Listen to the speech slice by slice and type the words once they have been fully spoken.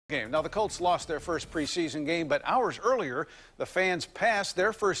Game. Now, the Colts lost their first preseason game, but hours earlier, the fans passed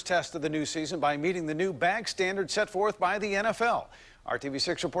their first test of the new season by meeting the new bag standard set forth by the NFL. Our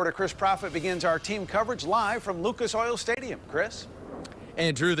TV6 reporter Chris Proffitt begins our team coverage live from Lucas Oil Stadium. Chris?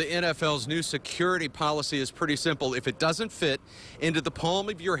 And Drew, the NFL's new security policy is pretty simple. If it doesn't fit into the palm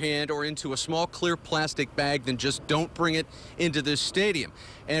of your hand or into a small clear plastic bag, then just don't bring it into this stadium.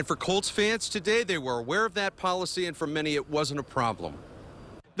 And for Colts fans today, they were aware of that policy, and for many, it wasn't a problem.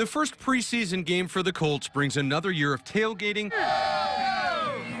 The first preseason game for the Colts brings another year of tailgating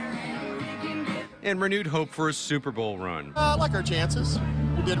and renewed hope for a Super Bowl run. I like our chances.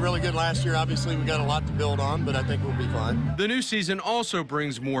 We did really good last year. Obviously, we got a lot to build on, but I think we'll be fine. The new season also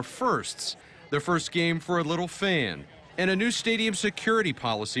brings more firsts. The first game for a little fan and a new stadium security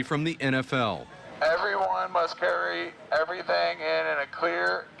policy from the NFL. Everyone must carry everything in a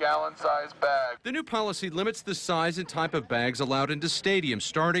clear gallon-sized bag. The new policy limits the size and type of bags allowed into stadiums,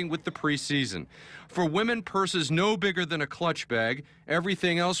 starting with the preseason. For women, purses no bigger than a clutch bag.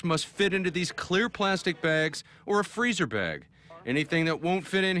 Everything else must fit into these clear plastic bags or a freezer bag. Anything that won't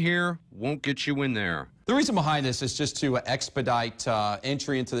fit in here won't get you in there. The reason behind this is just to expedite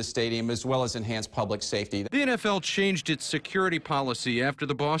entry into the stadium as well as enhance public safety. The NFL changed its security policy after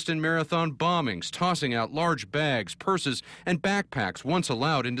the Boston Marathon bombings, tossing out large bags, purses, and backpacks once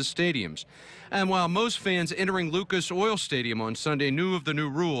allowed into stadiums. And while most fans entering Lucas Oil Stadium on Sunday knew of the new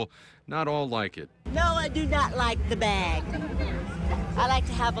rule, not all like it. No, I do not like the bag. I like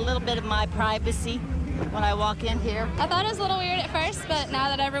to have a little bit of my privacy when I walk in here. I thought it was a little weird at first, but now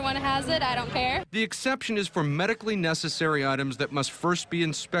that everyone has it, I don't care. The exception is for medically necessary items that must first be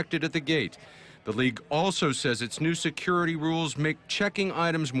inspected at the gate. The league also says its new security rules make checking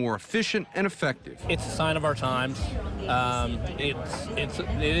items more efficient and effective. It's a sign of our times. It's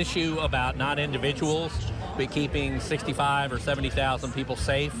an issue about not individuals, but keeping 65 or 70,000 people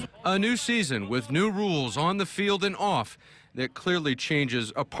safe. A new season with new rules on the field and off that clearly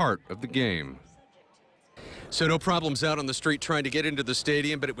changes a part of the game. So no problems out on the street trying to get into the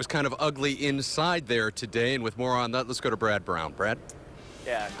stadium, but it was kind of ugly inside there today. And with more on that, let's go to Brad Brown. Brad?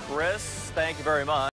 Yeah, Chris, thank you very much.